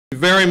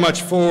very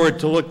much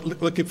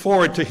looking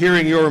forward to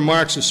hearing your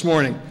remarks this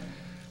morning.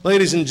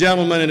 Ladies and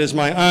gentlemen, it is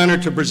my honor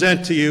to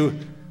present to you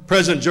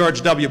President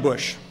George W.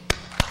 Bush.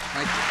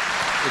 Thank you.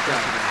 Good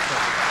job.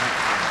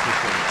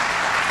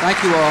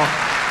 Thank you all.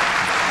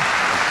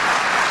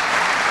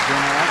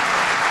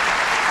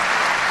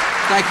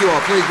 Thank you all.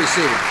 Please be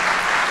seated.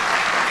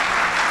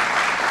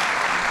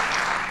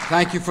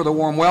 Thank you for the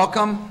warm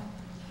welcome.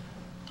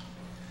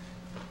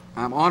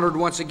 I'm honored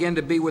once again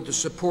to be with the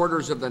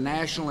supporters of the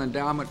National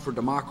Endowment for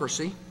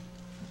Democracy.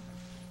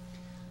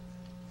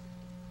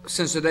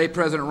 Since the day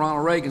President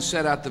Ronald Reagan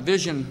set out the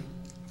vision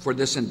for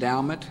this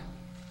endowment,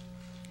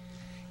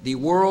 the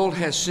world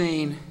has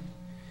seen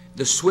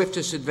the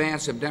swiftest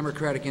advance of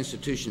democratic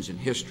institutions in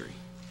history.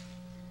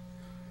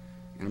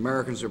 And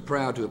Americans are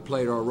proud to have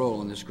played our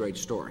role in this great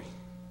story.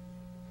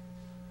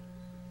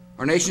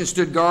 Our nation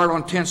stood guard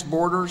on tense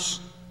borders.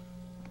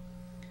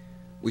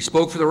 We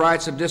spoke for the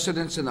rights of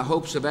dissidents and the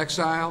hopes of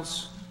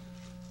exiles.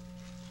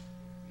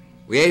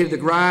 We aided the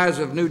rise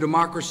of new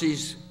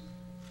democracies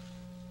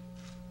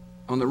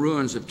on the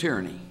ruins of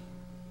tyranny.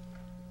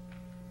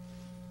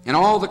 And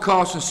all the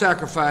cost and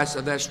sacrifice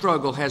of that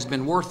struggle has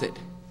been worth it.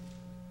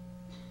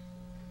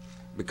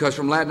 Because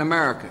from Latin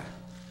America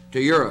to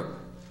Europe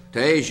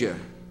to Asia,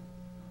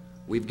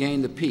 we've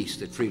gained the peace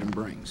that freedom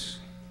brings.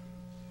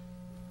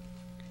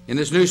 In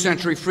this new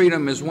century,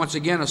 freedom is once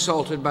again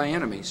assaulted by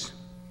enemies,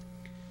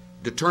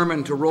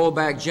 determined to roll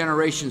back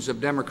generations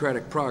of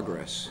democratic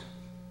progress.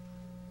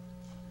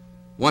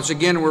 Once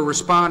again, we're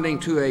responding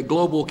to a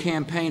global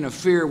campaign of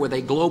fear with a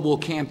global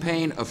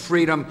campaign of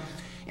freedom,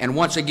 and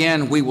once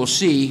again, we will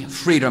see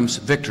freedom's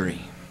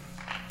victory.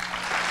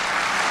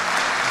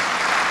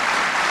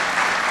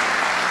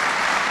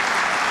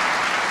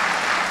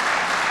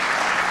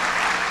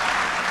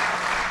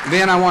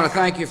 Ben, I want to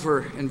thank you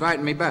for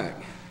inviting me back.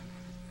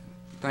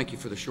 Thank you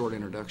for the short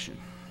introduction.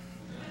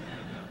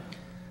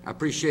 I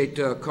appreciate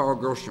Carl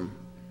Gershom.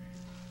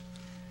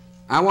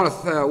 I want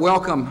to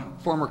welcome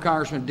former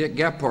Congressman Dick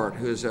Gephardt,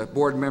 who is a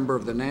board member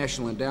of the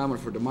National Endowment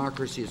for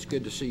Democracy. It's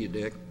good to see you,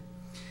 Dick.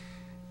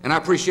 And I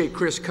appreciate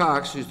Chris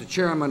Cox, who's the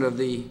chairman of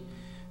the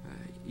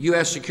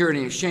U.S. Security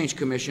and Exchange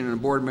Commission and a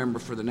board member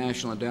for the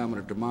National Endowment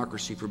of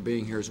Democracy, for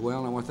being here as well.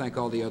 And I want to thank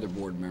all the other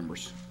board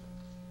members.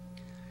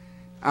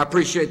 I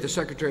appreciate the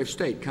Secretary of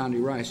State, Condi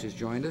Rice, who's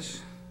joined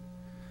us,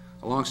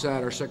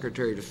 alongside our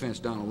Secretary of Defense,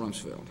 Donald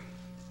Rumsfeld.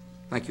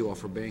 Thank you all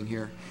for being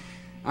here.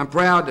 I'm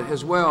proud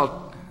as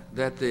well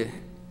that the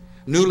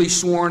newly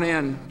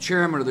sworn-in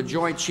chairman of the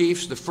Joint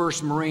Chiefs, the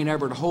first Marine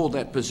ever to hold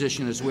that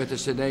position, is with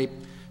us today,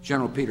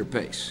 General Peter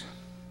Pace.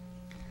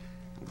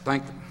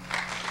 Thank them.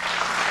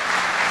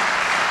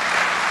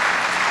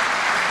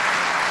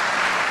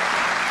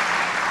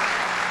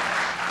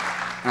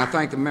 And I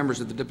thank the members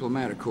of the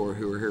Diplomatic Corps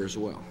who are here as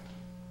well.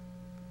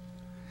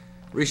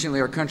 Recently,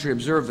 our country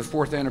observed the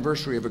 4th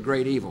anniversary of a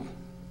great evil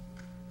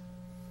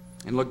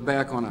and looked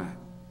back on a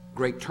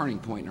great turning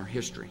point in our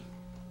history.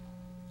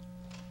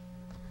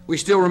 We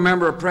still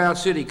remember a proud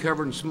city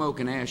covered in smoke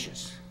and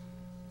ashes,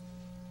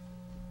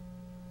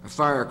 a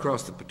fire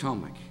across the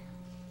Potomac,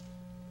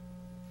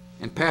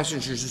 and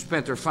passengers who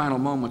spent their final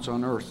moments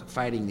on earth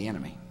fighting the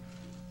enemy.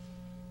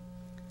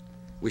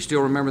 We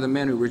still remember the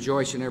men who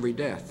rejoice in every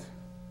death,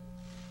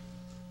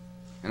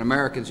 and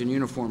Americans in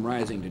uniform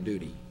rising to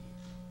duty.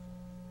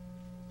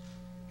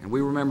 And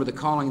we remember the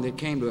calling that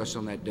came to us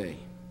on that day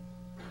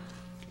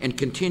and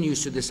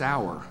continues to this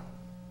hour.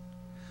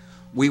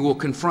 We will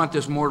confront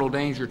this mortal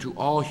danger to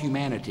all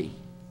humanity.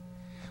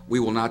 We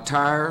will not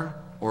tire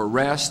or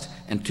rest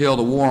until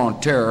the war on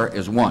terror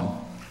is won.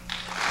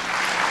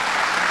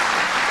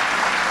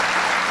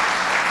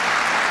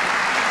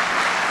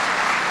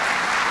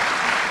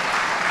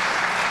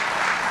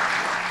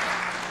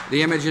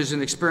 The images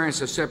and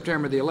experience of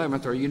September the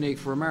 11th are unique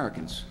for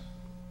Americans.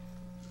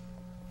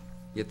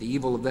 Yet the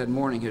evil of that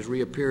morning has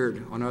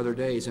reappeared on other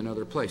days and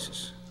other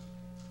places.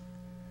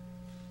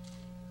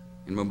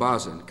 In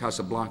Mombasa, and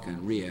Casablanca,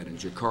 and Riyadh, and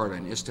Jakarta,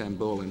 and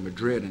Istanbul, and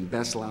Madrid, and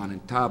Beslan,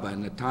 and Taba,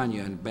 and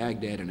Netanya, and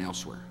Baghdad, and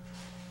elsewhere.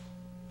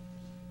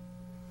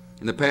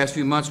 In the past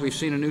few months, we've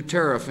seen a new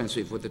terror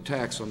offensive with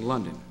attacks on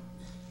London,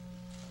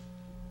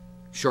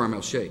 Sharm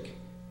el-Sheikh,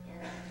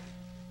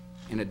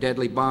 and a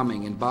deadly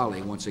bombing in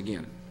Bali once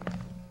again.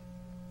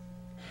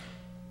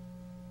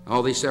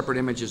 All these separate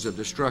images of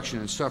destruction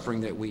and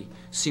suffering that we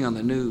see on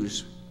the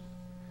news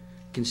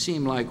can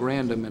seem like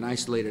random and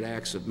isolated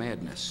acts of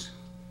madness.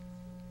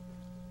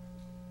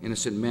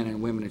 Innocent men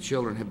and women and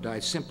children have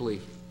died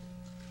simply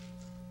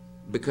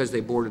because they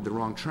boarded the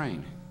wrong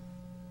train,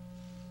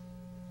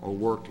 or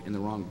worked in the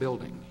wrong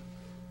building,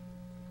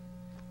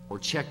 or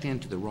checked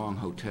into the wrong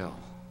hotel.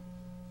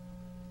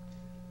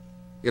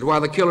 Yet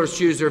while the killers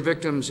choose their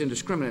victims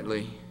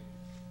indiscriminately,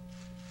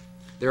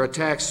 their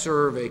attacks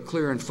serve a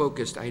clear and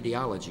focused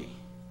ideology,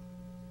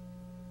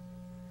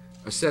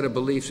 a set of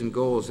beliefs and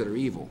goals that are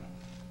evil,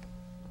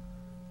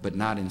 but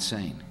not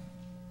insane.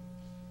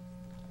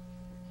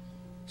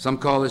 Some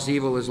call this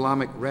evil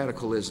Islamic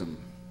radicalism,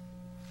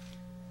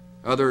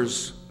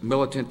 others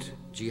militant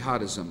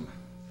jihadism,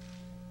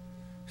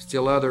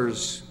 Still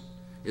others,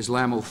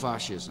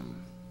 Islamofascism.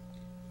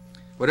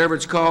 Whatever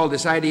it's called,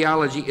 this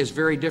ideology is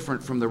very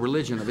different from the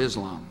religion of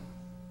Islam.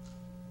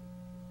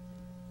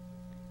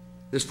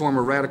 This form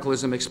of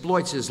radicalism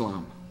exploits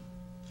Islam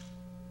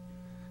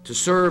to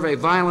serve a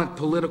violent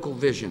political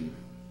vision,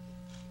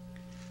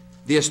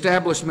 the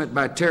establishment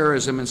by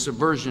terrorism and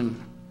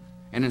subversion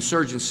and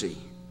insurgency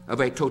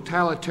of a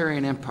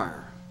totalitarian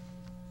empire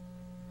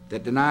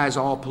that denies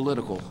all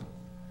political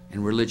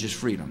and religious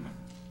freedom.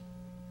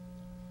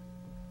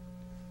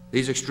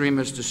 These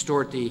extremists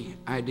distort the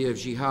idea of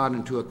jihad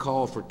into a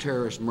call for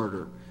terrorist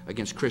murder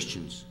against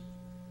Christians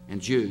and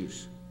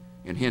Jews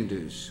and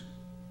Hindus,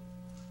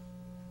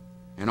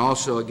 and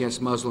also against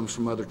Muslims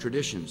from other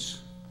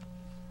traditions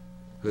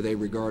who they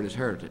regard as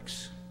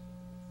heretics.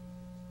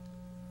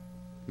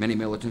 Many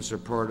militants are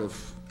part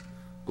of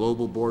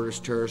global borders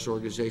terrorist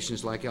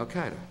organizations like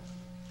Al-Qaeda,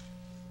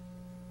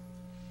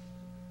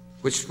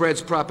 which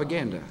spreads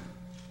propaganda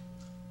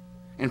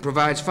and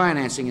provides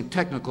financing and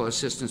technical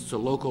assistance to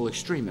local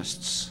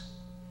extremists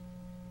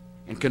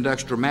and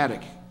conducts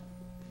dramatic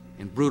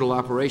and brutal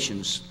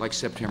operations like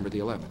September the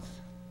 11th.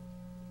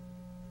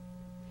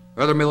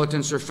 Other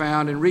militants are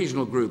found in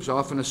regional groups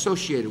often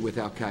associated with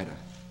Al-Qaeda.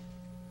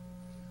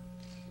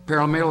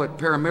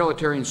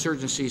 Paramilitary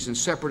insurgencies and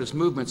separatist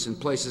movements in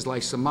places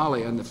like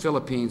Somalia and the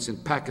Philippines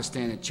and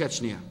Pakistan and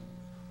Chechnya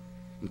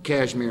and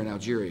Kashmir and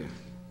Algeria.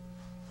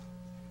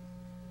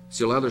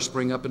 Still others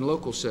spring up in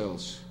local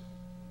cells,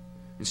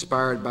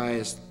 inspired by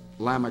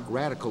Islamic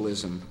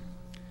radicalism,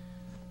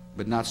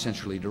 but not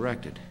centrally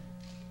directed.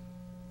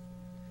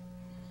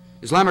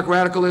 Islamic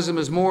radicalism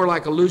is more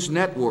like a loose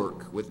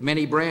network with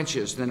many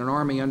branches than an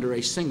army under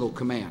a single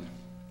command.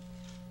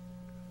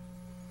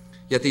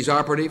 Yet these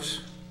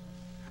operatives,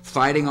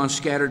 fighting on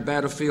scattered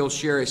battlefields,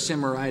 share a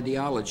similar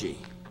ideology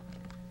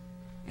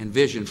and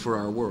vision for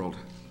our world.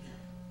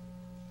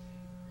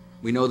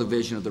 We know the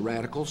vision of the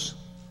radicals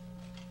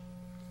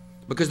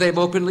because they've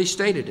openly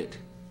stated it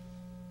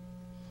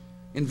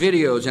in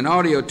videos and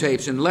audio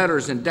tapes and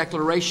letters and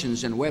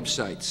declarations and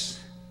websites.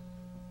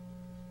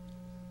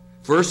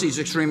 First, these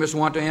extremists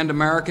want to end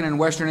American and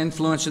Western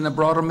influence in the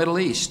broader Middle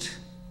East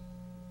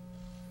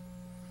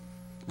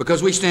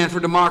because we stand for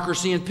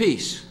democracy and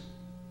peace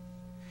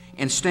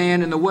and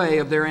stand in the way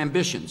of their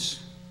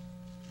ambitions.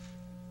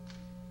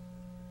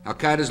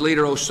 Al-Qaeda's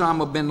leader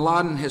Osama bin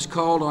Laden has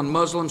called on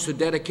Muslims to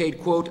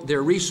dedicate, quote,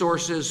 their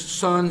resources,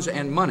 sons,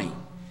 and money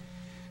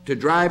to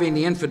driving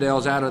the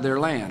infidels out of their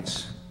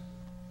lands.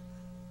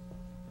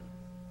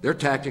 Their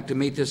tactic to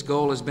meet this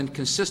goal has been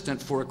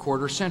consistent for a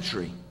quarter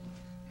century.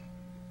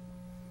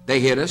 They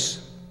hit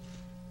us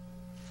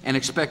and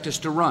expect us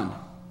to run.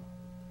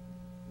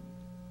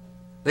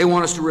 They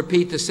want us to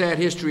repeat the sad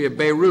history of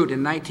Beirut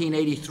in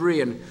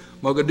 1983 and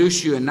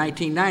Mogadishu in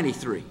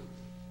 1993,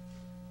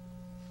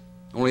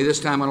 only this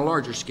time on a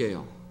larger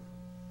scale,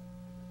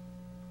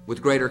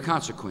 with greater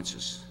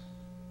consequences.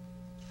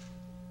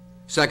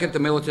 Second, the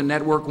militant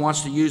network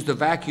wants to use the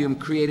vacuum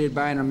created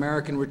by an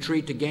American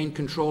retreat to gain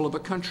control of a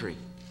country,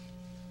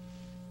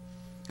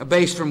 a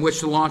base from which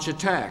to launch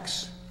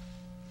attacks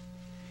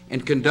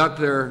and conduct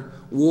their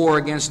war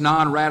against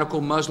non-radical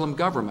Muslim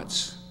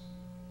governments.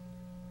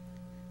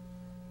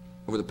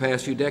 Over the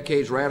past few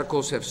decades,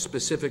 radicals have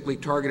specifically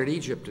targeted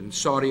Egypt and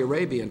Saudi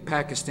Arabia and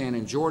Pakistan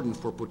and Jordan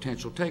for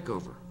potential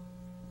takeover.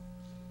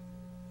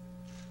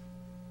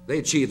 They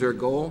achieved their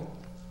goal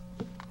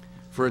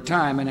for a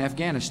time in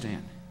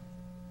Afghanistan.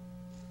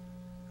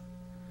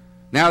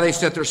 Now they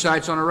set their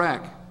sights on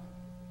Iraq.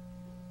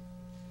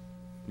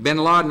 Bin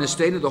Laden has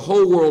stated the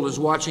whole world is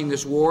watching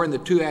this war and the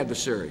two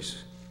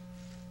adversaries.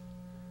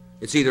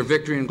 It's either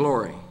victory and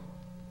glory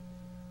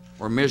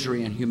or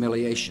misery and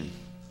humiliation.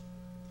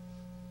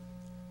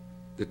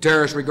 The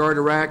terrorists regard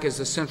Iraq as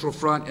the central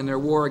front in their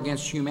war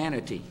against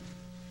humanity.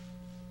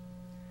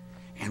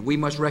 And we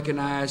must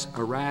recognize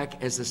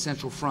Iraq as the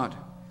central front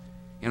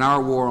in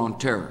our war on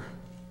terror.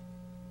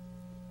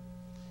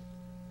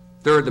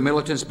 Third, the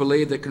militants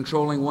believe that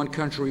controlling one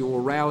country will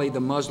rally the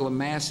Muslim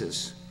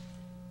masses,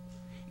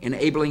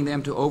 enabling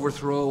them to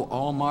overthrow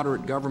all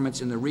moderate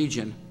governments in the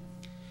region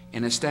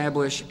and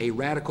establish a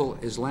radical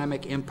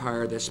Islamic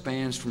empire that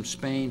spans from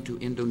Spain to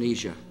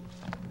Indonesia.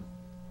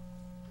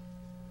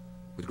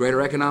 With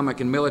greater economic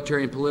and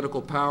military and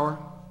political power,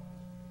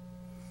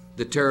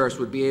 the terrorists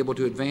would be able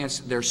to advance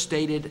their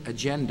stated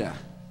agenda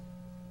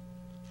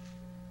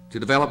to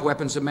develop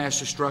weapons of mass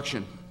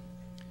destruction,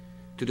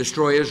 to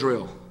destroy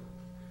Israel,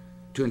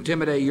 to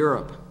intimidate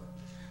Europe,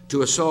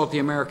 to assault the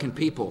American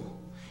people,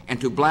 and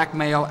to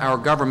blackmail our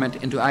government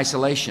into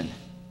isolation.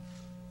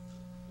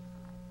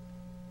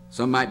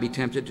 Some might be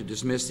tempted to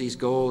dismiss these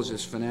goals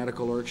as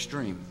fanatical or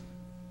extreme.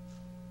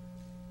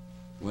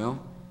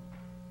 Well,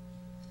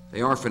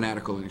 they are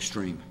fanatical and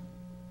extreme,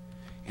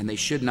 and they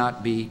should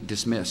not be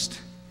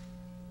dismissed.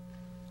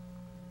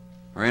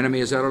 Our enemy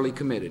is utterly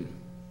committed.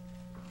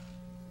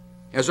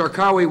 As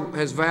Zarqawi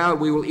has vowed,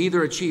 we will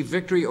either achieve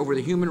victory over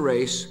the human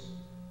race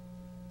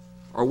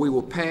or we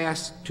will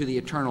pass to the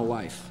eternal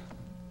life.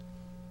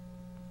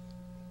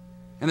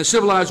 And the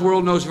civilized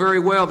world knows very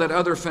well that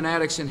other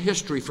fanatics in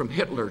history, from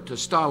Hitler to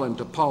Stalin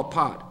to Pol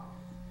Pot,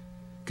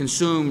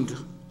 consumed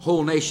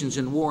whole nations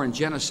in war and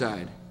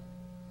genocide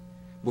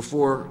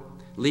before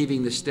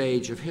leaving the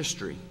stage of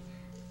history.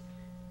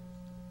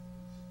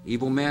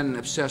 Evil men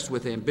obsessed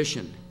with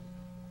ambition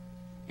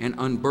and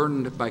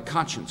unburdened by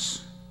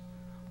conscience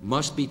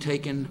must be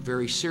taken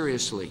very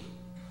seriously,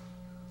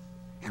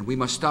 and we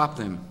must stop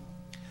them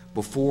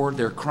before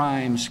their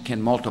crimes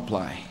can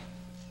multiply.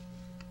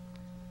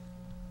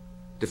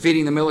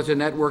 Defeating the militant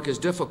network is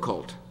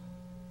difficult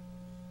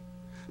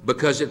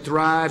because it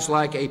thrives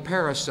like a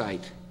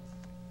parasite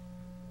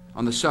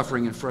on the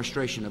suffering and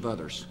frustration of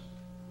others.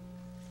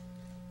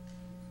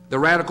 The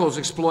radicals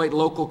exploit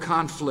local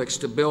conflicts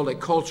to build a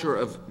culture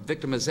of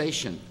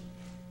victimization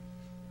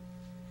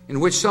in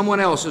which someone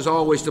else is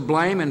always to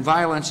blame and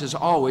violence is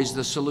always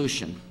the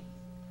solution.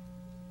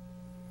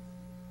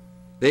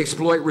 They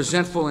exploit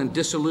resentful and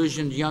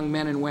disillusioned young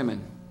men and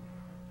women,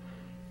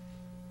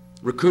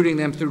 recruiting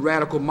them through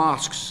radical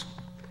mosques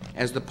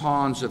as the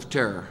pawns of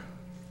terror.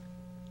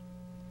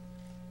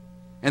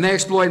 And they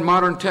exploit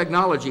modern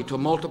technology to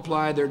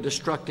multiply their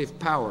destructive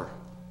power.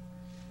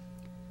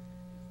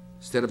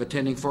 Instead of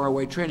attending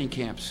faraway training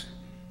camps,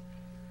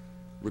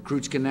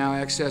 recruits can now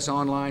access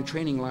online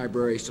training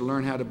libraries to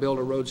learn how to build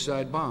a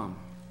roadside bomb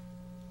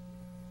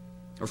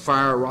or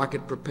fire a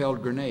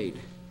rocket-propelled grenade.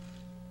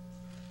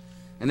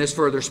 And this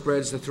further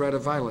spreads the threat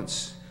of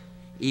violence,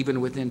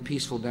 even within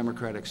peaceful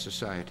democratic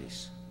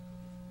societies.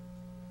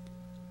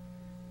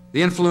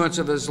 The influence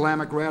of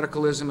Islamic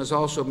radicalism is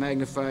also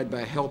magnified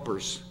by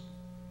helpers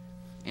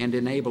and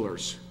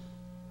enablers.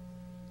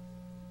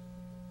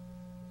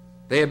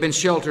 They have been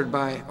sheltered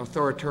by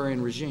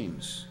authoritarian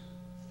regimes,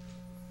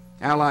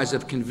 allies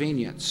of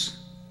convenience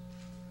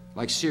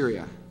like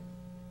Syria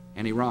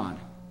and Iran,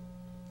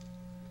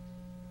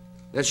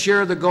 that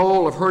share the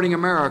goal of hurting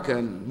America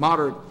and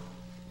moderate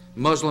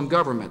Muslim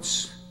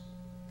governments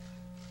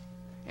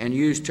and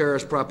use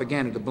terrorist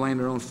propaganda to blame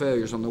their own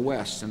failures on the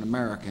West and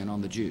America and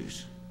on the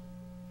Jews.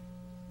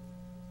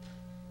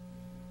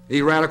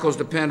 These radicals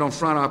depend on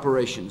front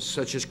operations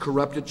such as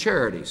corrupted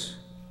charities,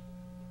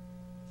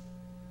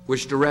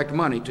 which direct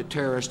money to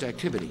terrorist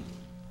activity.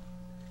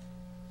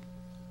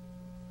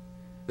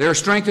 They are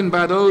strengthened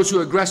by those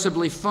who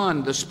aggressively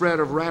fund the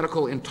spread of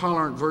radical,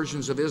 intolerant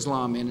versions of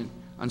Islam in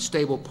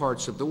unstable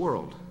parts of the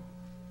world.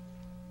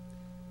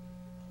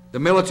 The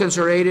militants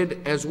are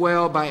aided as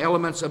well by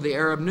elements of the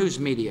Arab news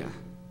media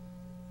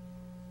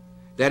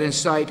that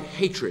incite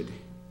hatred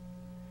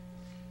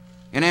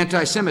and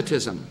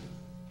anti-Semitism,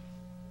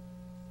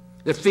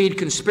 that feed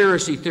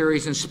conspiracy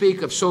theories and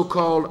speak of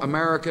so-called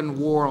American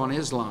war on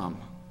Islam,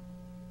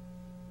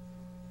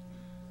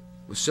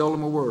 with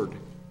seldom a word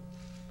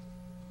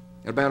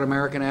about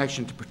American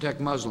action to protect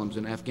Muslims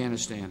in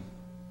Afghanistan,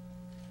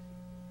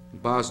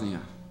 Bosnia,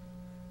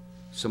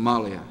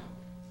 Somalia,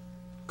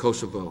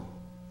 Kosovo,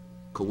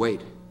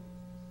 Kuwait,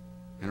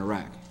 and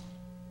Iraq.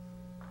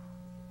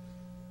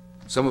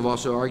 Some have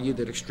also argued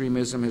that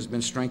extremism has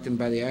been strengthened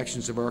by the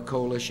actions of our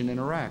coalition in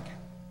Iraq,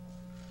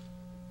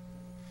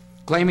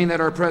 claiming that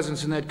our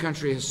presence in that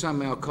country has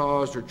somehow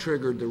caused or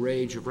triggered the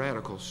rage of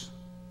radicals.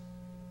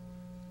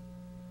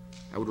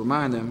 I would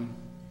remind them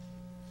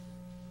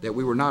that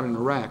we were not in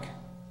Iraq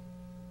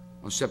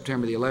on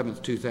September the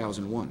 11th,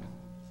 2001.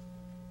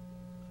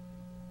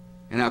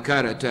 And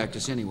Al-Qaeda attacked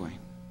us anyway.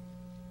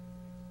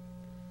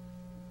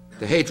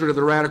 The hatred of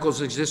the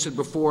radicals existed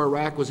before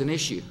Iraq was an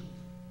issue.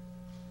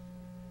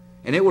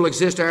 And it will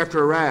exist after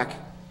Iraq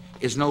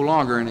is no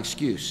longer an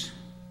excuse.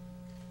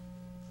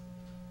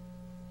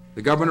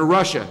 The government of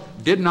Russia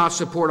did not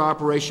support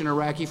Operation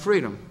Iraqi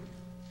Freedom.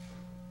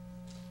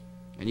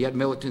 And yet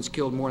militants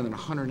killed more than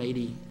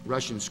 180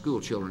 Russian school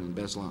children in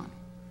Beslan.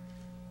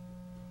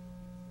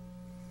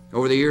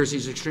 Over the years,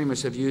 these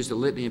extremists have used a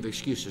litany of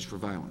excuses for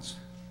violence.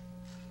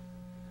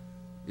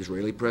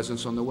 Israeli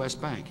presence on the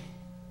West Bank,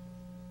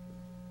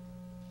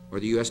 or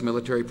the U.S.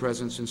 military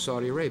presence in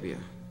Saudi Arabia,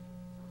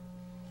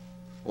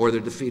 or the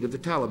defeat of the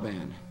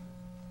Taliban,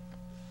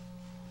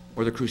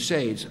 or the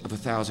Crusades of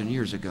 1,000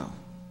 years ago.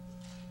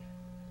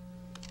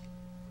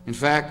 In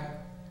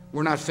fact,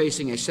 we're not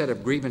facing a set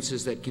of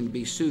grievances that can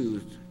be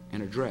soothed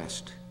and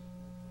addressed.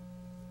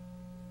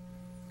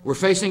 We're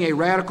facing a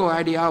radical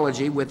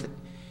ideology with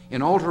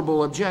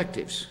inalterable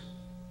objectives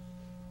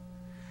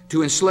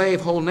to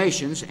enslave whole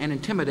nations and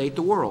intimidate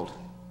the world.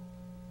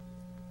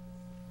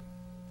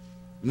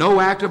 No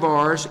act of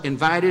ours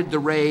invited the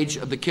rage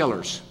of the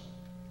killers,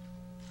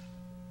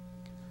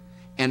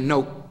 and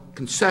no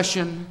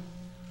concession,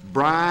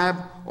 bribe,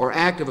 or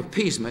act of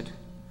appeasement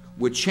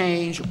would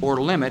change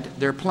or limit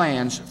their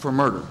plans for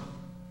murder.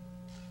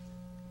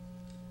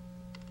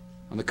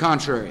 On the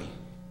contrary,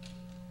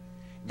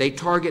 they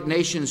target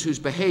nations whose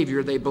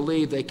behavior they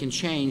believe they can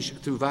change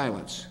through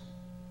violence.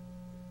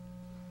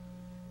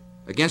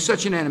 Against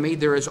such an enemy,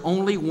 there is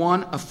only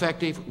one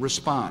effective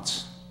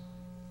response.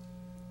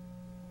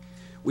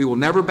 We will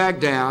never back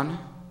down,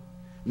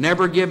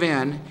 never give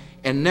in,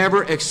 and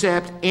never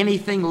accept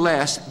anything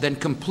less than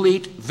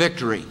complete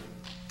victory.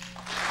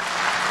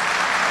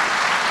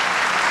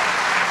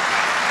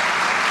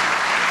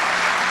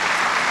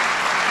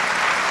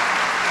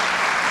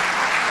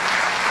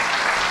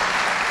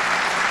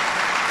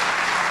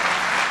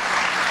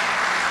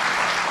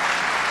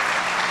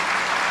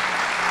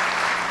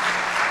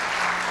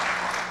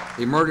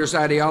 The murderous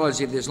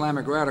ideology of the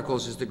Islamic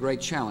radicals is the great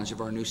challenge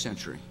of our new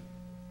century.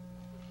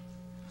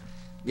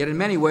 Yet in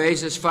many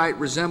ways, this fight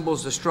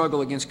resembles the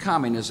struggle against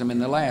communism in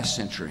the last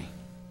century.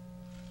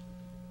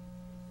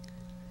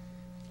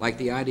 Like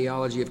the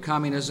ideology of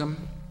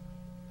communism,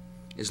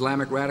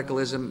 Islamic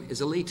radicalism is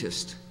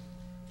elitist,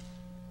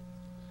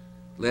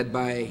 led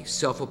by a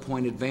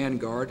self-appointed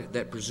vanguard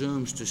that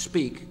presumes to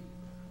speak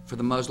for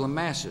the Muslim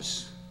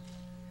masses.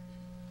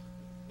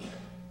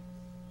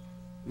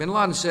 Bin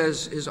Laden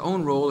says his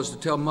own role is to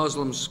tell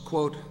Muslims,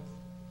 quote,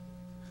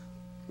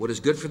 what is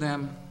good for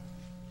them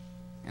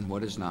and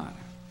what is not.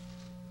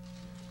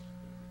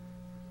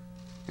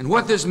 And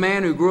what this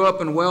man who grew up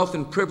in wealth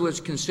and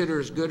privilege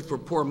considers good for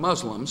poor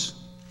Muslims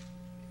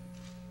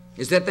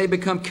is that they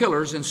become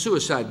killers and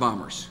suicide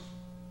bombers.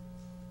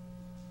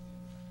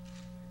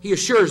 He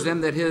assures them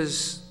that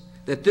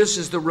this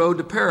is the road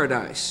to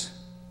paradise,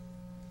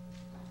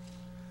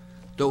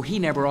 though he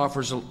never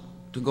offers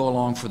to go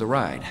along for the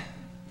ride.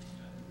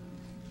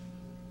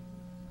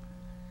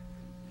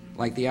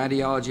 Like the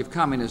ideology of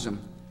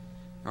communism,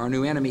 our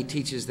new enemy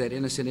teaches that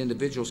innocent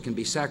individuals can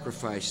be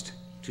sacrificed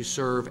to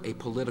serve a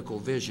political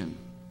vision.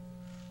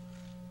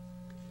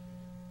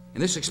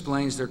 And this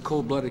explains their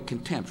cold-blooded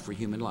contempt for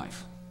human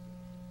life.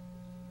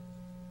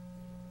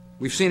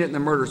 We've seen it in the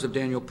murders of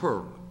Daniel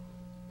Pearl,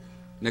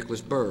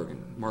 Nicholas Berg,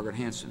 and Margaret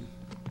Hansen,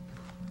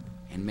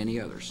 and many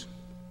others.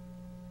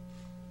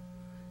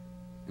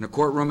 In a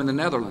courtroom in the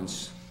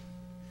Netherlands,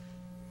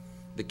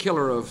 the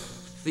killer of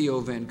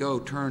Theo van Gogh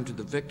turned to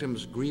the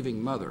victim's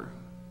grieving mother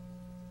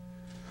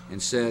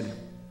and said,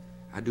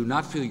 I do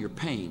not feel your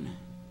pain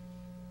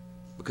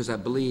because I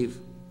believe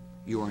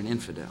you are an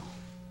infidel.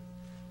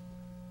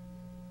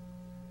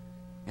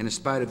 And in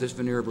spite of this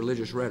veneer of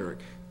religious rhetoric,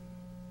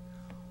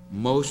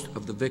 most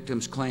of the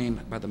victims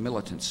claimed by the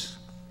militants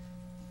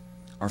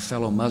are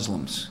fellow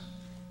Muslims.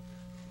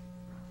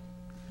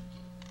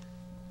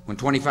 When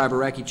 25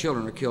 Iraqi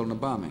children are killed in a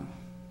bombing,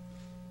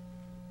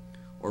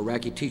 or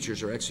Iraqi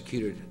teachers are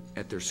executed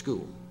at their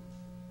school,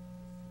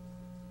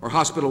 or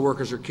hospital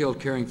workers are killed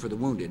caring for the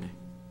wounded,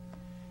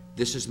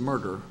 this is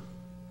murder,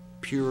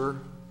 pure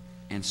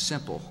and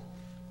simple,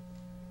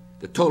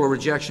 the total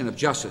rejection of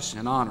justice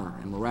and honor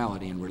and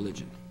morality and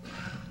religion.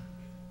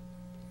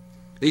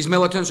 These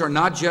militants are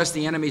not just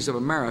the enemies of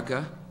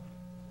America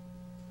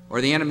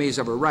or the enemies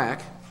of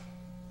Iraq.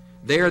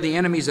 They are the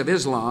enemies of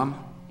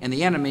Islam and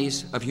the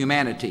enemies of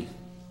humanity.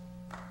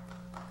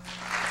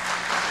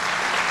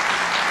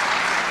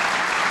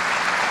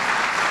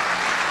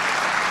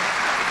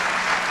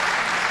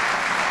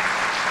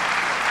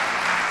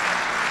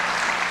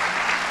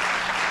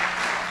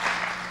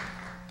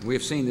 We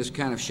have seen this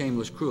kind of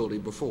shameless cruelty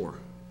before.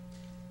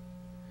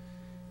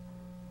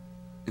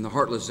 In the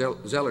heartless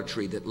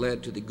zealotry that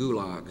led to the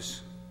gulags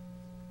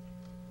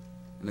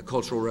and the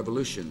Cultural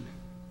Revolution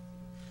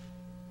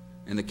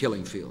and the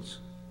killing fields.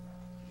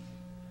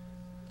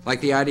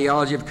 Like the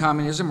ideology of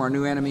communism, our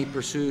new enemy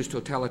pursues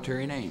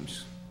totalitarian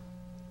aims.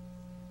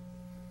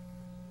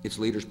 Its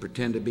leaders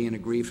pretend to be an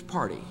aggrieved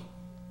party,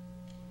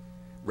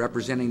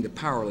 representing the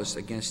powerless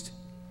against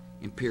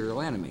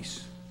imperial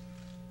enemies.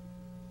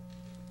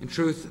 In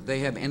truth, they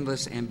have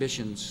endless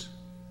ambitions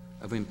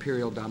of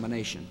imperial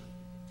domination.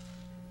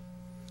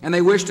 And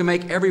they wish to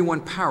make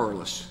everyone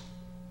powerless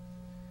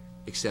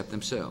except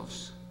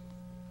themselves.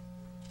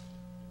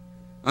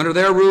 Under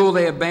their rule,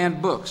 they have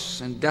banned books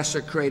and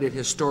desecrated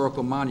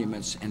historical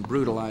monuments and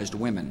brutalized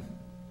women.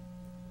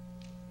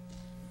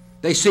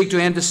 They seek to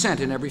end dissent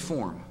in every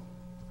form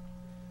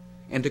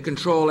and to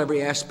control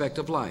every aspect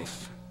of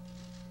life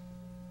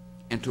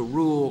and to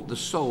rule the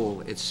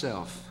soul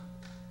itself.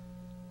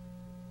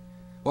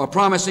 While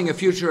promising a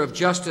future of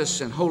justice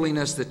and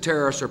holiness, the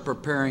terrorists are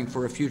preparing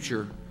for a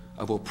future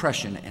of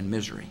oppression and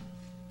misery.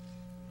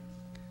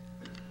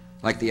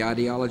 Like the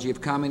ideology of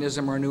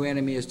communism, our new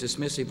enemy is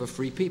dismissive of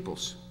free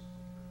peoples,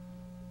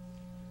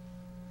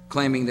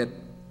 claiming that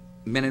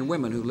men and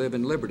women who live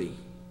in liberty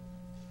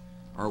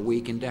are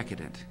weak and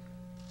decadent.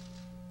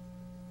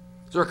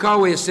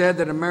 Zarqawi has said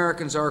that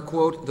Americans are,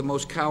 quote, the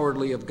most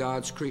cowardly of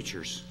God's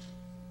creatures.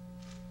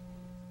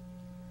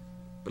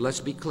 But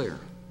let's be clear.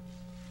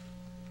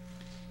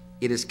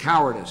 It is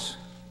cowardice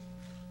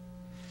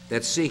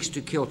that seeks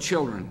to kill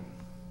children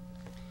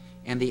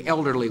and the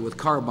elderly with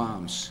car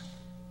bombs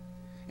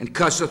and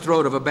cuts the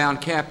throat of a bound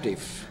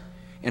captive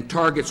and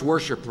targets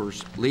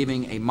worshipers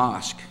leaving a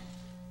mosque.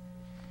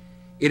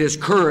 It is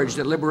courage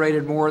that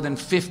liberated more than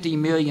 50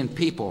 million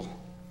people.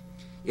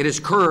 It is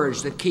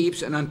courage that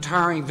keeps an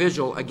untiring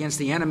vigil against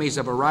the enemies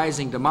of a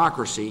rising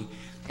democracy,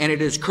 and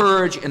it is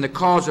courage in the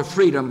cause of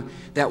freedom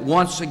that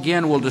once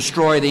again will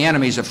destroy the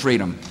enemies of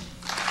freedom.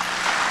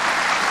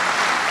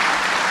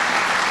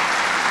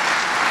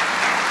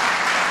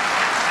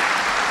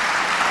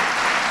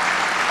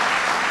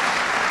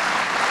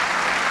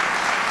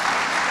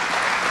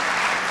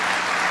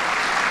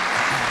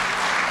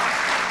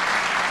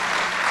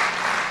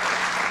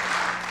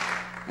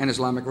 And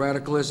Islamic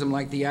radicalism,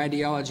 like the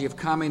ideology of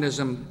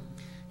communism,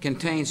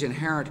 contains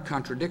inherent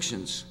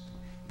contradictions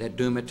that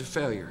doom it to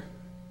failure.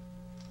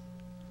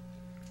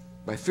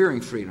 by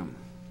fearing freedom,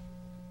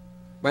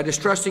 by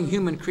distrusting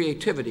human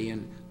creativity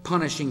and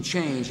punishing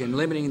change and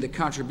limiting the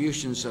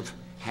contributions of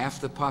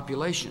half the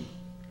population.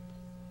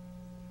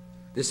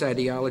 This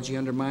ideology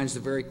undermines the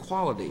very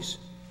qualities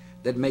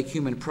that make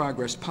human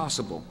progress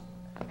possible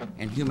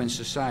and human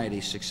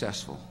society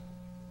successful.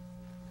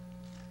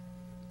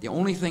 The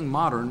only thing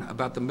modern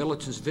about the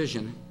militants'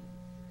 vision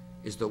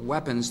is the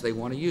weapons they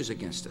want to use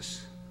against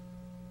us.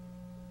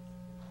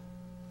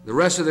 The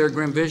rest of their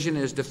grim vision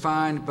is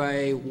defined by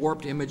a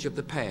warped image of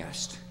the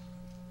past,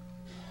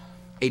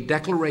 a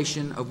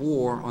declaration of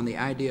war on the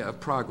idea of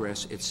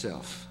progress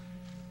itself.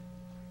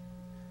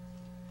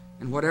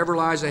 And whatever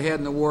lies ahead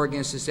in the war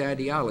against this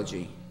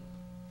ideology,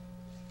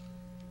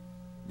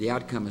 the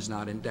outcome is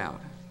not in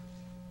doubt.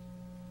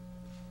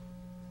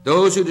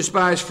 Those who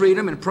despise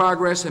freedom and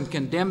progress have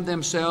condemned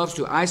themselves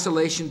to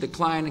isolation,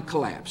 decline, and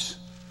collapse.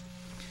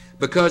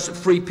 Because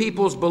free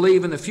peoples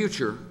believe in the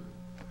future,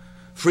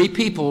 free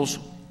peoples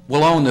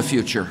will own the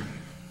future.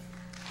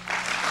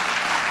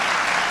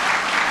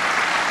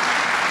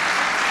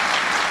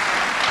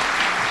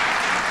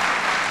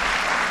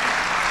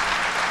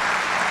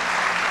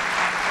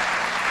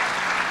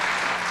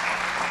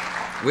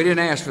 We didn't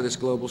ask for this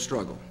global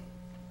struggle,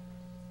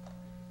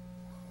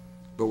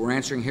 but we're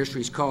answering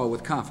history's call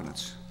with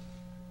confidence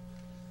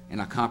and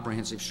a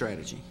comprehensive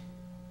strategy.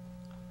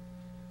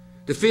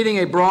 Defeating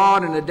a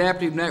broad and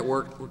adaptive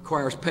network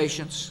requires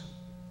patience,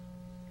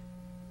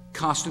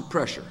 constant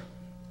pressure,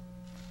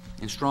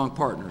 and strong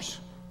partners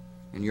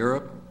in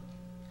Europe,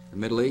 the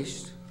Middle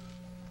East,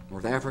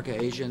 North Africa,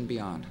 Asia, and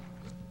beyond.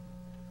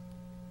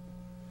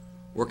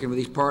 Working with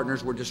these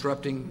partners, we're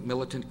disrupting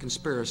militant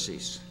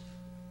conspiracies,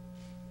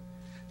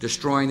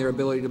 destroying their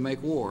ability to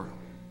make war,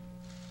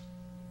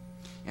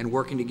 and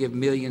working to give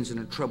millions in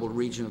a troubled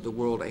region of the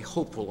world a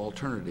hopeful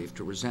alternative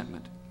to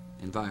resentment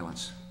and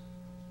violence.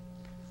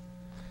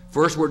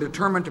 First, we're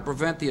determined to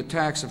prevent the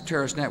attacks of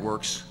terrorist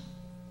networks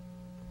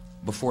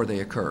before they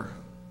occur.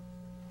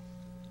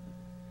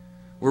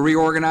 We're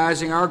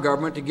reorganizing our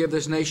government to give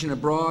this nation a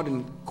broad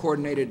and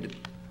coordinated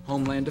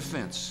homeland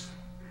defense.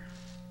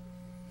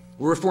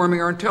 We're reforming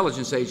our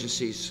intelligence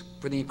agencies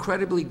for the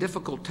incredibly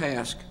difficult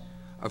task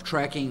of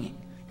tracking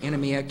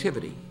enemy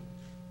activity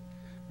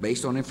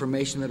based on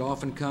information that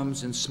often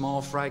comes in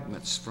small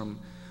fragments from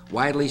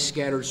widely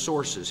scattered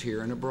sources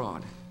here and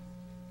abroad.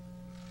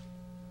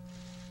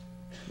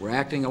 We're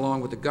acting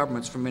along with the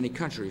governments from many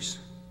countries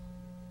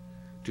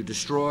to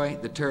destroy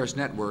the terrorist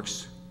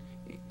networks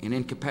and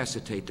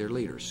incapacitate their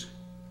leaders.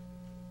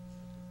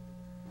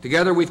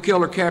 Together, we've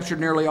killed or captured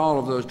nearly all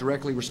of those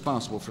directly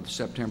responsible for the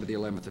September the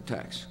 11th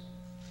attacks,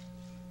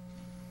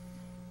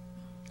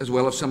 as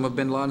well as some of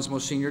bin Laden's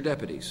most senior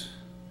deputies,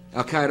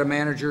 Al-Qaeda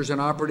managers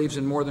and operatives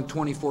in more than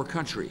 24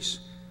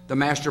 countries, the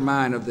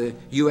mastermind of the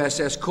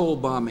USS Cole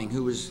bombing,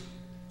 who was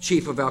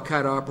chief of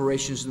Al-Qaeda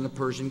operations in the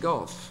Persian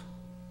Gulf,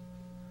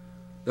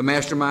 the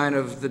mastermind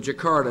of the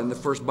Jakarta and the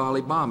first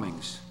Bali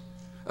bombings,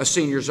 a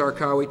senior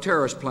Zarqawi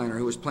terrorist planner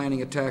who was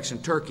planning attacks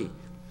in Turkey,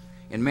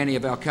 and many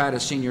of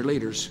Al-Qaeda's senior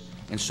leaders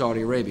in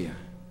Saudi Arabia.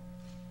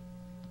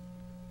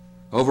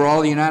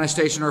 Overall, the United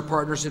States and our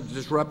partners have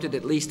disrupted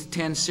at least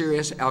 10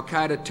 serious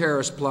Al-Qaeda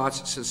terrorist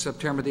plots since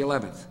September the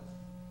 11th.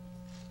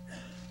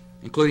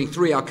 Including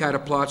 3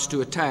 Al-Qaeda plots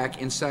to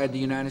attack inside the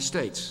United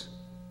States.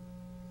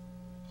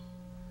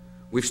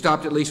 We've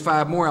stopped at least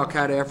 5 more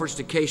Al-Qaeda efforts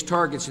to case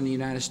targets in the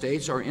United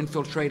States or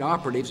infiltrate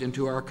operatives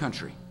into our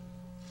country.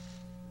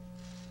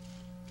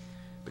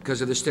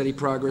 Because of the steady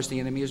progress, the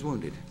enemy is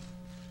wounded.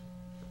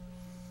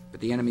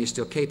 But the enemy is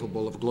still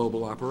capable of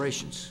global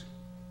operations.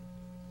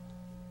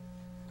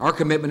 Our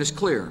commitment is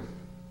clear.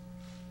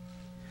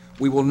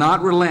 We will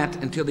not relent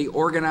until the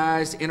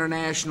organized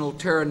international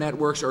terror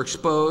networks are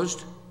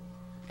exposed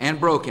and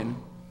broken,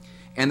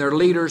 and their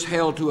leaders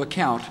held to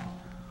account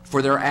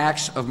for their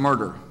acts of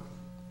murder.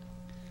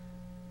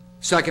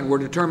 Second, we're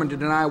determined to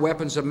deny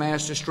weapons of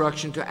mass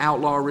destruction to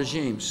outlaw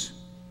regimes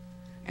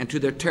and to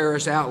their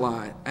terrorist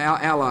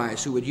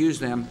allies who would use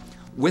them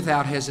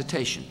without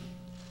hesitation.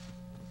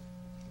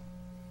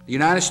 The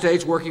United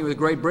States, working with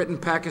Great Britain,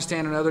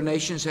 Pakistan, and other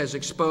nations, has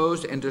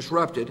exposed and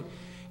disrupted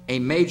a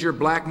major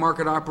black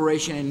market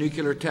operation in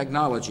nuclear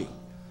technology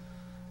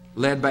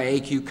led by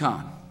A.Q.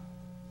 Khan.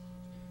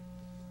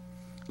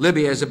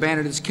 Libya has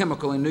abandoned its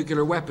chemical and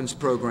nuclear weapons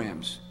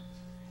programs,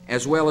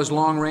 as well as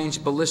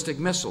long-range ballistic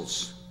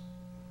missiles.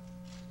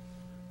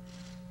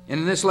 And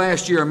in this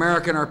last year,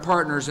 America and our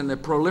partners in the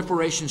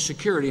Proliferation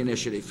Security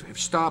Initiative have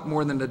stopped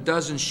more than a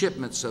dozen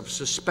shipments of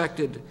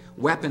suspected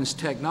weapons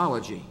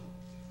technology,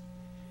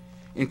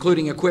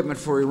 including equipment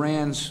for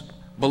Iran's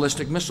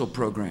ballistic missile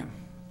program.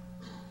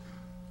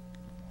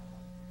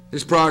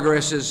 This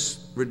progress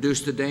has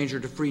reduced the danger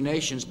to free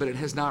nations, but it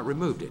has not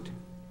removed it.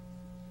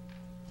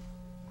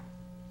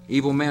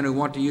 Evil men who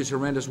want to use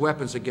horrendous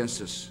weapons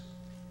against us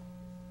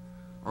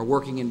are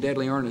working in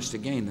deadly earnest to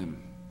gain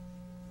them.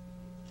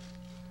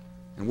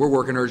 And we're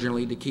working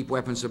urgently to keep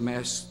weapons of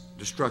mass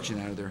destruction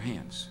out of their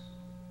hands.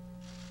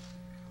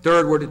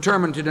 Third, we're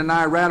determined to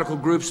deny radical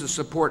groups the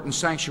support and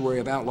sanctuary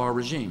of outlaw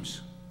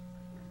regimes.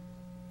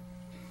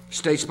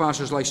 State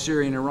sponsors like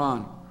Syria and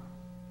Iran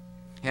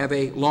have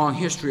a long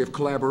history of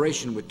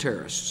collaboration with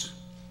terrorists,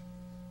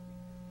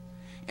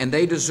 and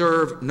they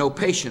deserve no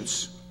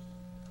patience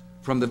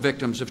from the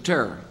victims of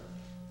terror.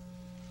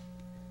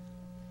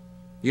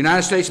 The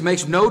United States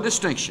makes no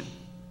distinction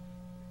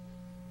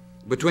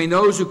between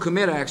those who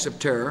commit acts of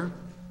terror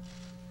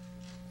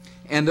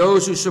and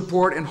those who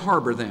support and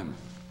harbor them,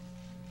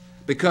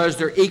 because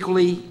they're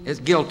equally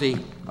as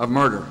guilty of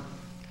murder.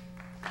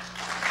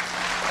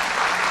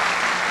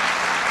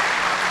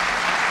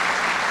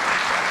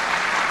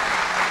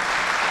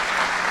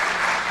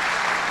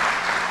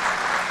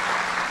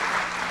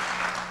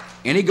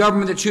 Any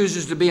government that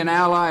chooses to be an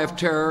ally of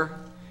terror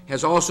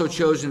has also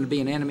chosen to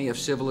be an enemy of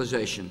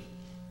civilization.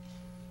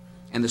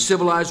 And the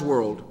civilized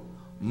world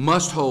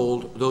must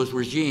hold those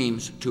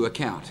regimes to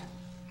account.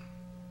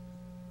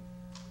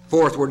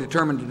 Fourth, we're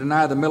determined to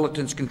deny the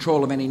militants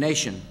control of any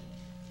nation,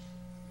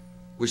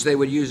 which they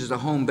would use as a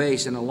home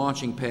base and a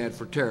launching pad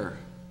for terror.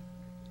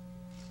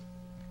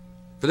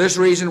 For this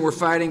reason, we're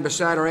fighting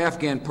beside our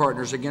Afghan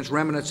partners against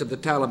remnants of the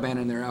Taliban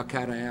and their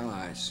al-Qaeda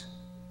allies.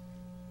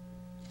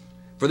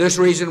 For this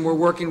reason, we're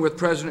working with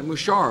President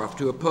Musharraf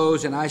to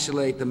oppose and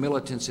isolate the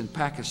militants in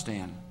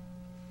Pakistan.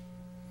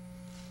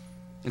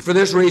 And for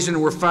this reason,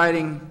 we're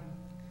fighting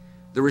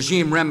the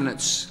regime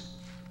remnants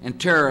and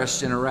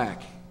terrorists in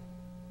Iraq.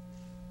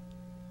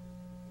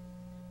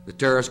 The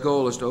terrorist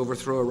goal is to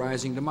overthrow a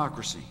rising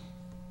democracy,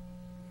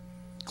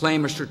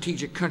 claim a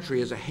strategic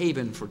country as a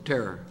haven for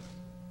terror,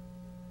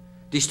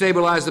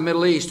 destabilize the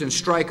Middle East, and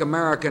strike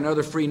America and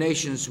other free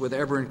nations with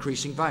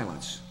ever-increasing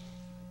violence.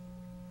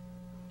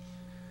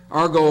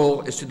 Our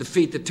goal is to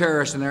defeat the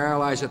terrorists and their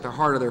allies at the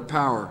heart of their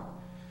power,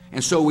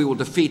 and so we will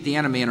defeat the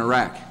enemy in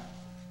Iraq.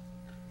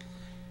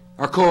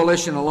 Our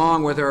coalition,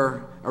 along with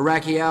our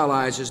Iraqi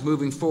allies, is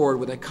moving forward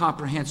with a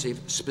comprehensive,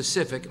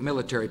 specific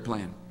military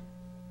plan.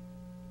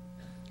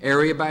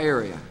 Area by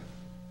area,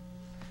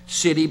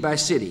 city by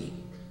city,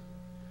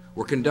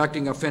 we're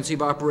conducting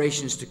offensive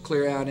operations to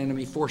clear out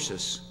enemy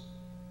forces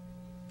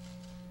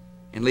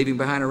and leaving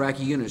behind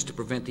Iraqi units to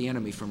prevent the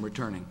enemy from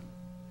returning.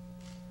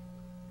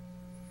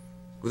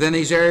 Within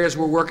these areas,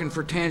 we're working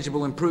for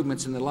tangible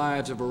improvements in the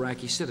lives of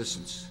Iraqi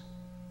citizens.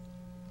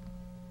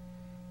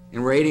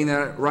 And we're aiding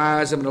the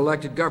rise of an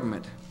elected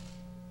government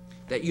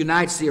that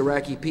unites the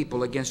Iraqi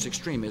people against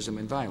extremism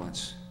and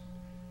violence.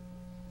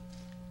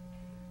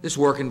 This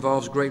work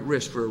involves great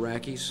risk for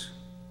Iraqis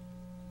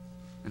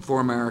and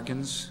for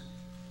Americans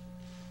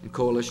and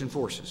coalition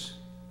forces.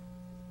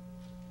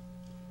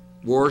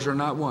 Wars are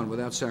not won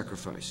without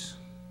sacrifice,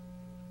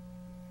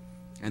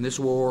 and this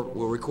war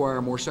will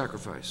require more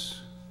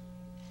sacrifice,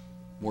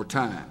 more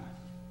time,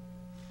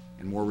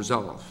 and more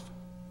resolve.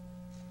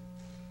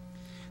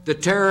 The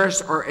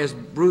terrorists are as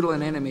brutal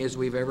an enemy as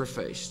we've ever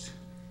faced.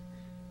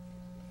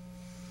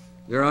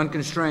 They're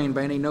unconstrained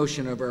by any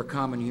notion of our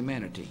common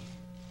humanity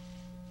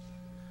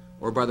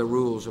or by the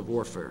rules of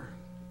warfare.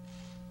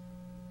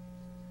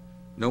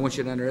 No one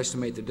should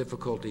underestimate the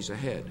difficulties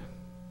ahead,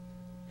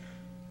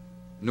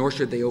 nor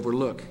should they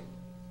overlook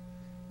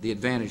the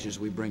advantages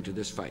we bring to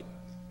this fight.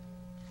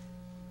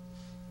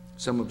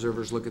 Some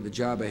observers look at the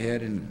job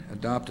ahead and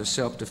adopt a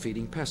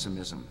self-defeating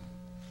pessimism.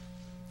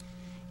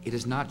 It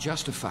is not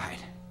justified.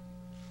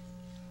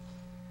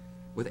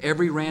 With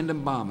every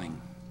random bombing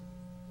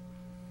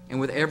and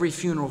with every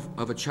funeral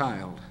of a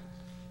child,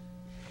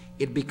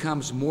 it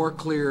becomes more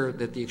clear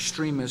that the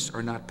extremists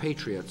are not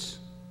patriots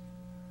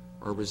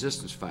or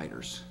resistance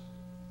fighters.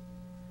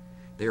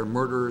 They are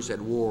murderers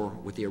at war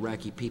with the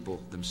Iraqi people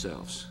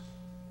themselves.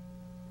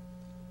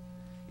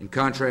 In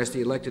contrast,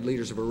 the elected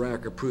leaders of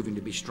Iraq are proving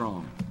to be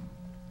strong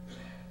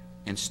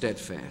and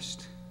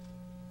steadfast.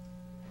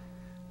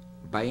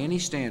 By any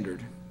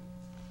standard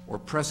or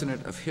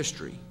precedent of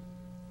history,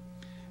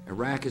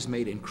 Iraq has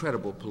made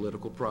incredible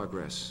political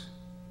progress,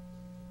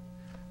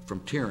 from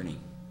tyranny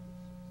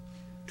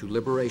to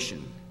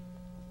liberation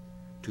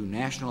to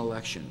national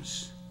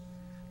elections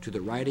to the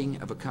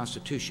writing of a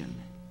constitution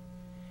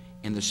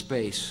in the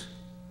space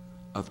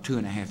of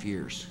 2.5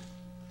 years.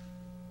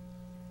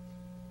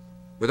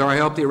 With our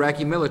help, the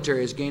Iraqi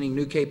military is gaining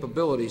new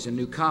capabilities and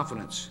new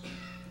confidence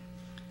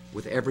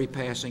with every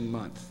passing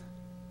month.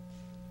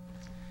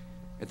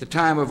 At the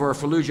time of our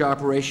Fallujah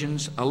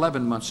operations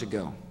 11 months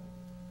ago,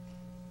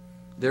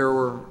 there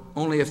were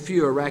only a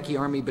few Iraqi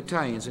army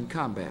battalions in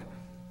combat.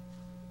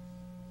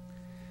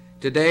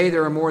 Today,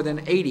 there are more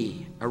than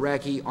 80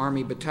 Iraqi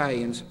army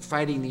battalions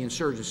fighting the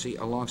insurgency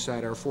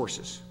alongside our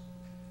forces.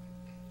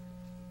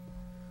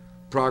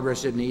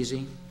 Progress isn't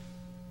easy,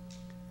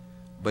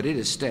 but it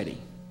is steady.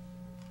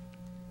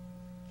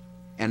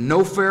 And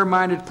no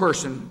fair-minded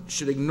person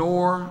should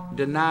ignore,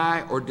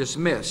 deny, or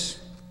dismiss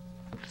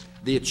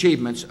the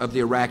achievements of the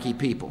Iraqi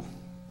people.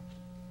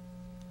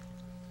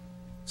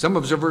 Some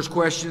observers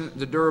question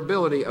the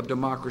durability of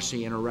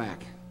democracy in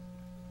Iraq.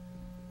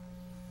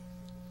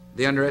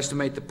 They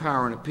underestimate the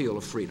power and appeal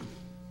of freedom.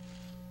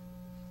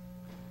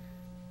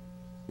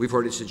 We've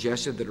heard it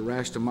suggested that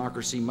Iraq's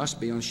democracy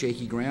must be on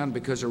shaky ground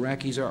because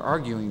Iraqis are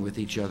arguing with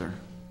each other.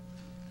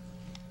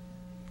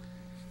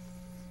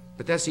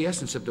 But that's the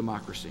essence of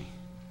democracy.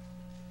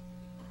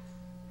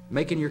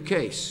 Making your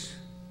case,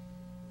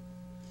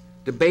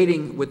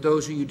 debating with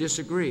those who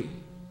disagree,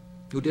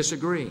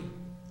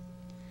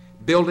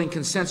 building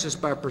consensus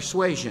by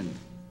persuasion,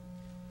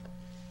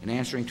 and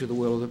answering to the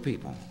will of the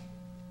people.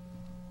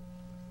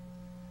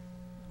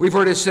 We've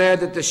heard it said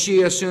that the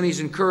Shia,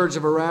 Sunnis, and Kurds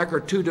of Iraq are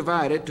too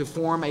divided to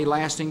form a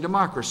lasting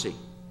democracy.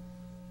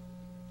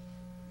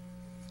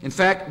 In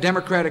fact,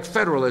 democratic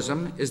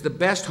federalism is the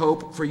best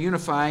hope for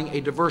unifying a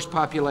diverse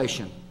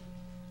population,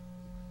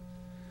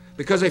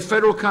 because a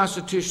federal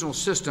constitutional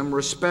system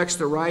respects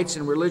the rights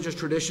and religious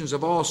traditions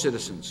of all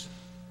citizens,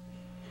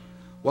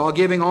 while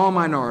giving all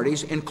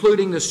minorities,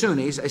 including the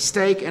Sunnis, a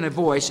stake and a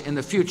voice in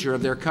the future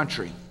of their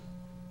country.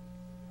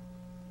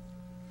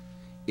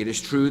 It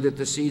is true that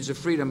the seeds of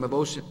freedom have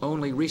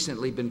only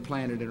recently been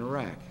planted in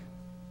Iraq.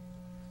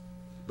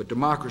 But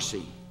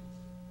democracy,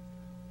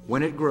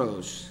 when it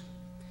grows,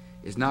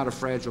 is not a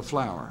fragile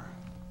flower.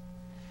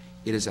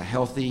 It is a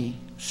healthy,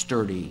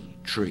 sturdy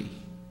tree.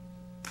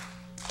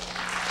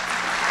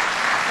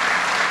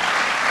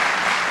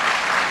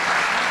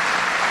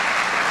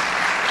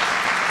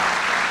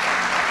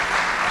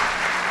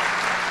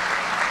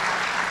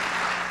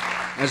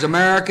 As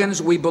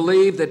Americans, we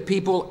believe that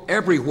people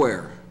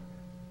everywhere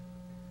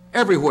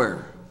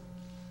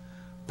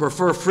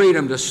prefer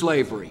freedom to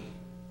slavery,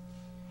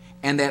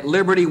 and that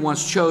liberty,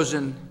 once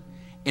chosen,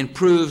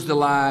 improves the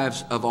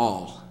lives of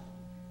all.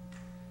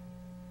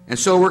 And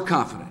so we're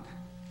confident,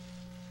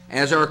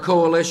 as our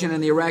coalition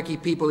and the Iraqi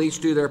people each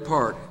do their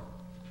part,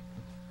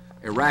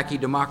 Iraqi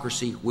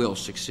democracy will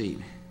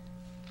succeed.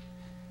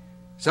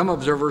 Some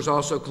observers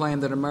also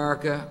claim that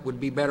America would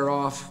be better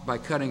off by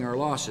cutting our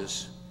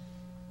losses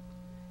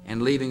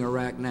and leaving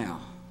Iraq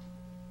now.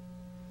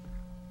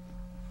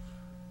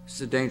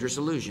 It's a dangerous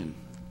illusion,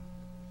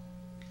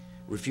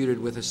 refuted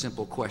with a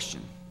simple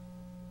question.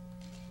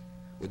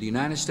 Would the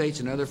United States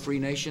and other free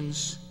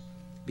nations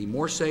be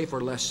more safe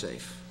or less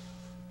safe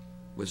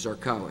with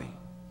Zarqawi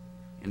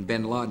and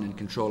bin Laden in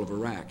control of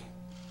Iraq,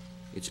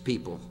 its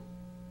people,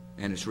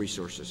 and its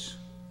resources?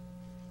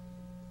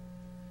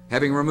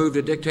 Having removed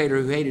a dictator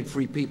who hated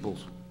free people,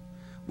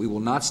 we will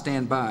not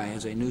stand by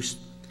as a new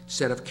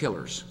set of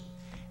killers,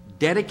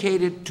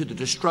 dedicated to the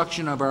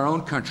destruction of our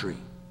own country,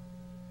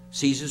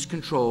 seizes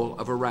control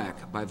of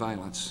Iraq by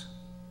violence.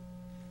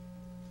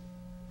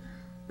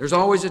 There's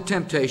always a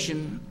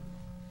temptation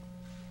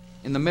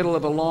in the middle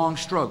of a long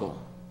struggle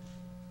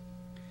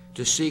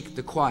to seek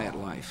the quiet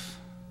life,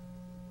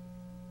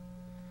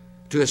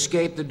 to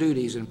escape the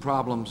duties and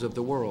problems of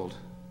the world,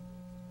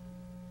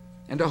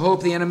 and to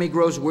hope the enemy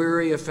grows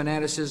weary of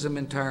fanaticism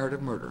and tired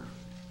of murder.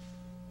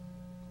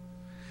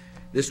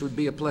 This would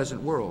be a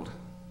pleasant world,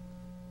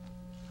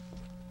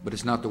 but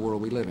it's not the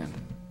world we live in.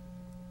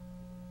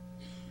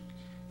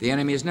 The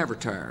enemy is never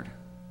tired,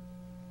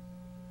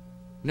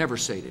 never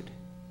sated,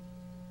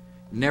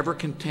 never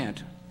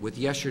content with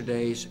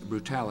yesterday's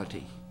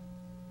brutality.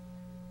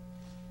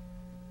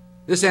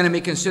 This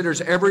enemy considers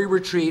every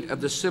retreat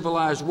of the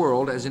civilized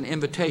world as an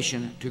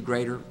invitation to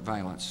greater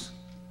violence.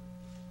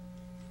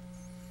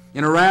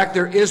 In Iraq,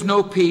 there is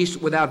no peace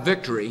without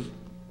victory.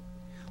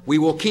 We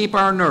will keep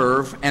our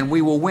nerve, and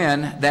we will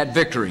win that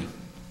victory.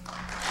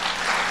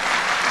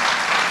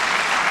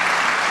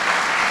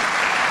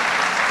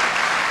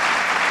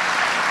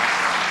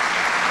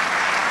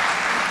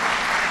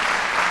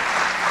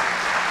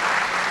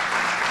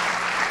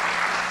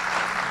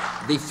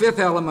 The fifth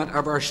element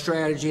of our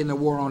strategy in the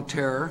war on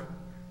terror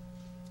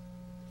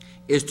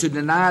is to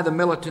deny the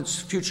militants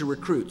future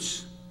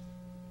recruits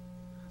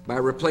by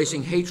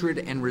replacing hatred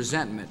and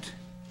resentment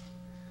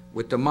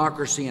with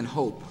democracy and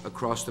hope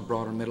across the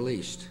broader Middle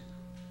East.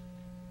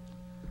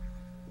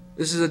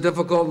 This is a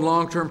difficult and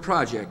long-term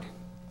project,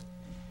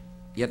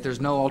 yet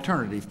there's no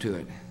alternative to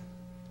it.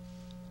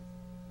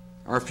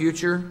 Our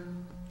future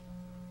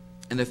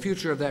and the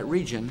future of that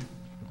region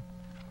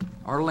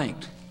are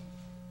linked.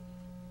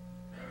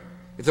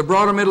 If the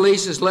broader Middle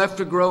East is left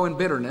to grow in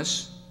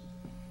bitterness,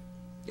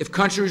 if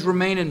countries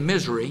remain in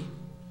misery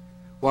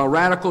while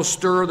radicals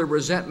stir the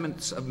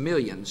resentments of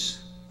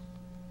millions,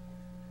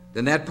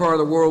 then that part of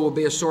the world will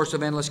be a source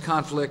of endless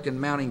conflict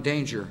and mounting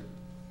danger,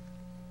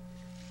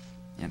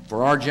 and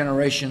for our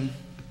generation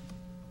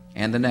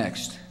and the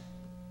next.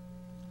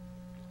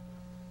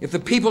 If the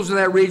peoples of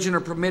that region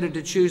are permitted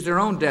to choose their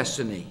own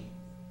destiny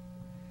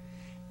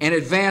and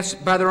advance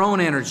by their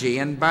own energy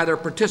and by their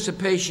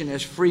participation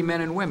as free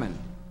men and women,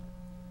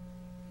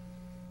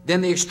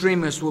 then the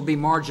extremists will be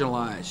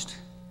marginalized,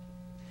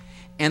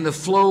 and the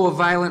flow of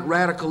violent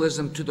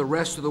radicalism to the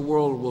rest of the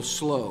world will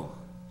slow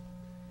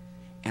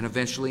and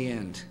eventually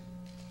end.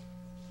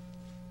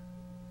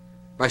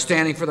 By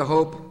standing for the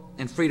hope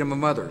and freedom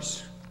of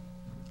others,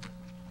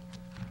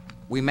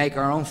 we make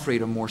our own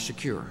freedom more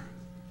secure.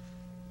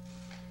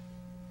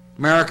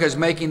 America is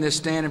making this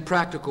stand in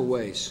practical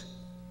ways.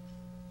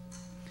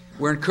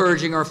 We're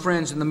encouraging our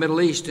friends in the Middle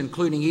East,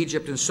 including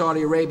Egypt and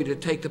Saudi Arabia, to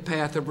take the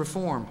path of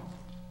reform,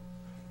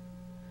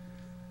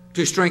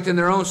 to strengthen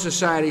their own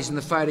societies in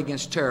the fight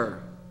against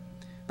terror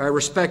by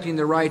respecting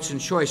the rights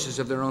and choices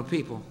of their own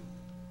people.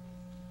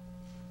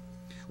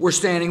 We're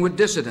standing with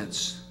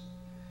dissidents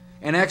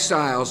and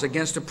exiles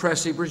against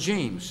oppressive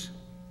regimes,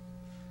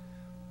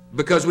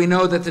 because we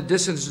know that the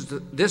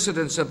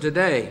dissidents of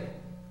today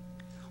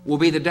will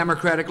be the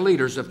democratic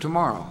leaders of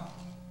tomorrow.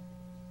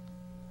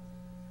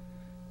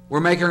 We're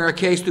making our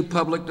case through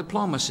public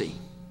diplomacy,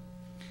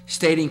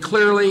 stating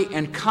clearly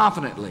and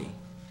confidently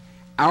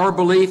our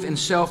belief in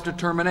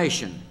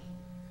self-determination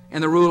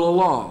and the rule of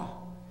law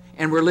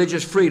and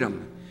religious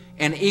freedom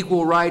and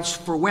equal rights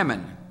for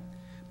women,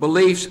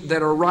 beliefs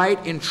that are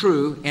right and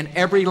true in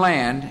every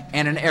land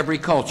and in every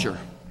culture.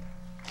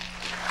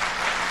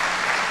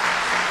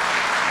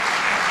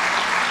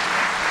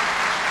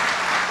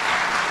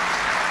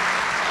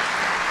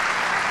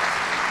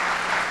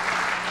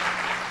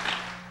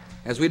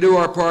 As we do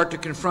our part to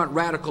confront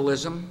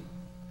radicalism,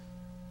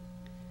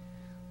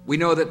 we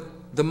know that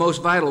the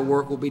most vital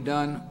work will be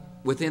done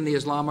within the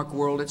Islamic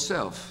world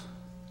itself.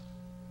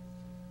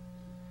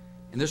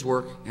 And this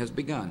work has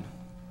begun.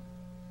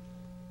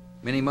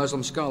 Many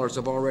Muslim scholars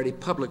have already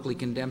publicly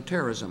condemned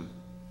terrorism,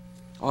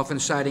 often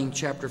citing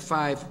chapter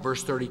 5,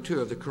 verse 32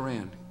 of the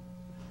Quran,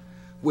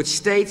 which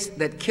states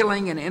that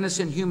killing an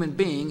innocent human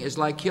being is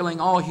like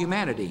killing all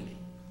humanity,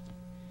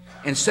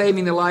 and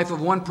saving the life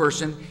of one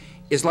person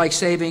is like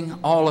saving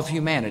all of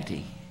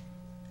humanity.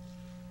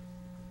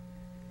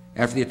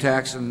 After the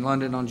attacks in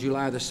London on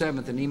July the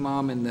 7th, an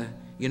imam in the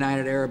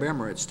United Arab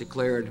Emirates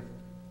declared,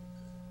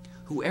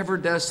 "Whoever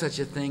does such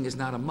a thing is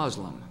not a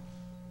Muslim,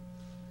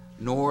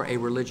 nor a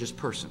religious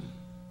person."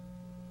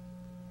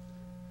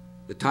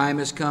 The time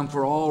has come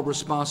for all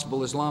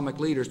responsible Islamic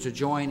leaders to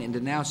join in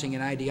denouncing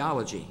an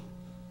ideology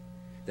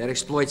that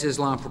exploits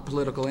Islam for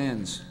political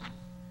ends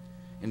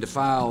and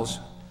defiles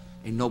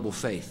a noble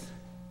faith.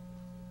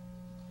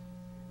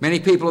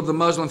 Many people of the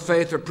Muslim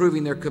faith are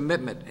proving their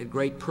commitment at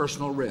great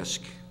personal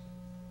risk.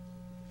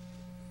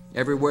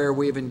 Everywhere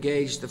we have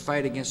engaged the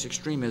fight against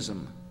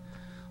extremism,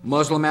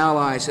 Muslim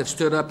allies have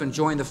stood up and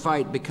joined the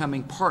fight,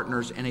 becoming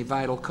partners in a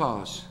vital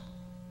cause.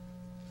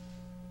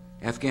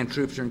 Afghan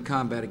troops are in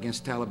combat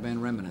against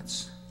Taliban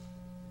remnants.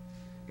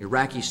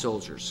 Iraqi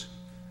soldiers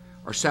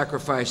are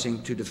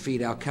sacrificing to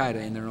defeat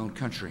al-Qaeda in their own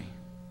country.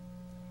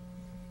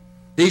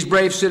 These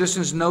brave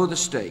citizens know the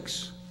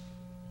stakes: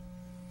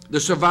 the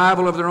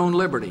survival of their own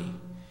liberty,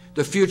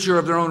 the future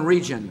of their own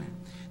region,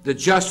 the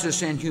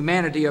justice and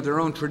humanity of their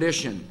own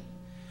tradition,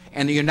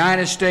 and the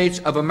United States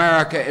of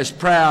America is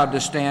proud to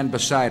stand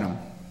beside them.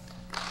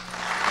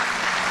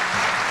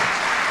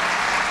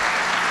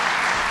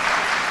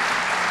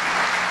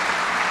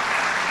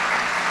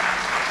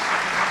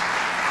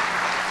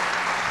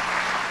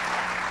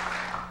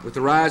 With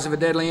the rise of a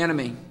deadly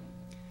enemy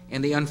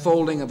and the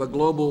unfolding of a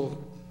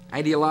global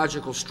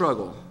ideological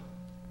struggle,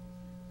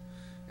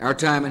 our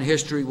time in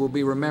history will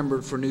be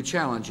remembered for new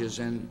challenges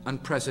and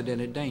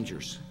unprecedented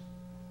dangers.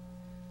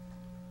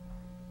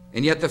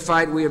 And yet the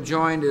fight we have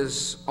joined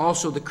is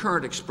also the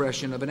current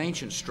expression of an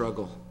ancient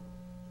struggle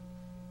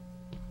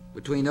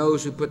between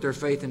those who put their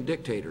faith in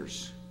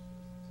dictators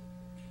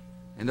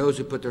and those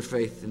who put their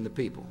faith in the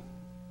people.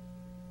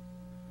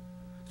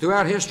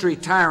 Throughout history,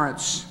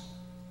 tyrants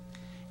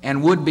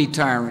and would-be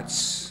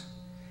tyrants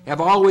have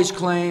always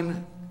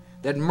claimed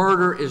that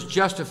murder is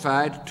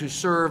justified to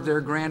serve their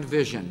grand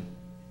vision,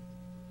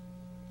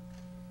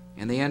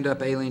 and they end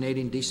up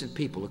alienating decent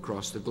people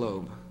across the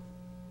globe.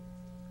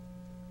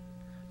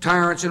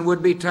 Tyrants and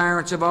would-be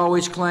tyrants have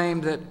always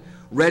claimed that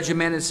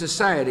regimented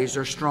societies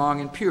are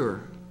strong and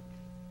pure,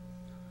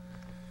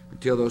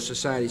 until those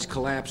societies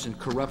collapse in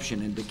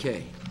corruption and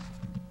decay.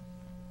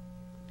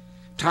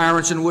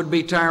 Tyrants and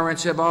would-be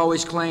tyrants have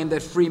always claimed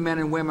that free men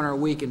and women are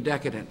weak and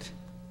decadent,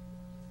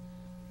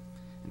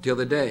 until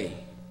the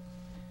day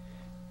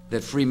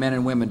that free men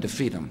and women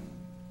defeat them.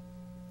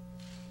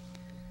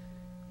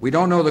 We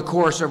don't know the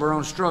course of our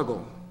own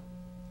struggle,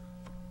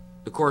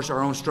 the course our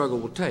own struggle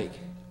will take,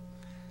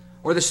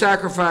 or the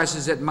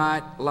sacrifices that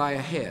might lie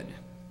ahead.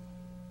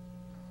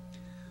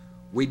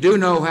 We do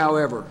know,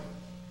 however,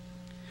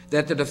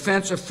 that the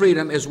defense of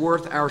freedom is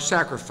worth our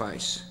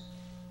sacrifice.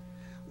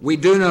 We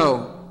do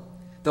know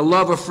the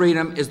love of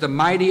freedom is the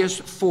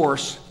mightiest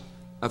force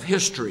of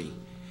history,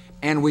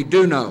 and we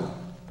do know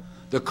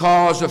the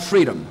cause of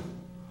freedom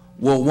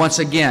will once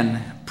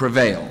again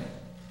prevail.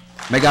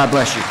 May God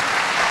bless you.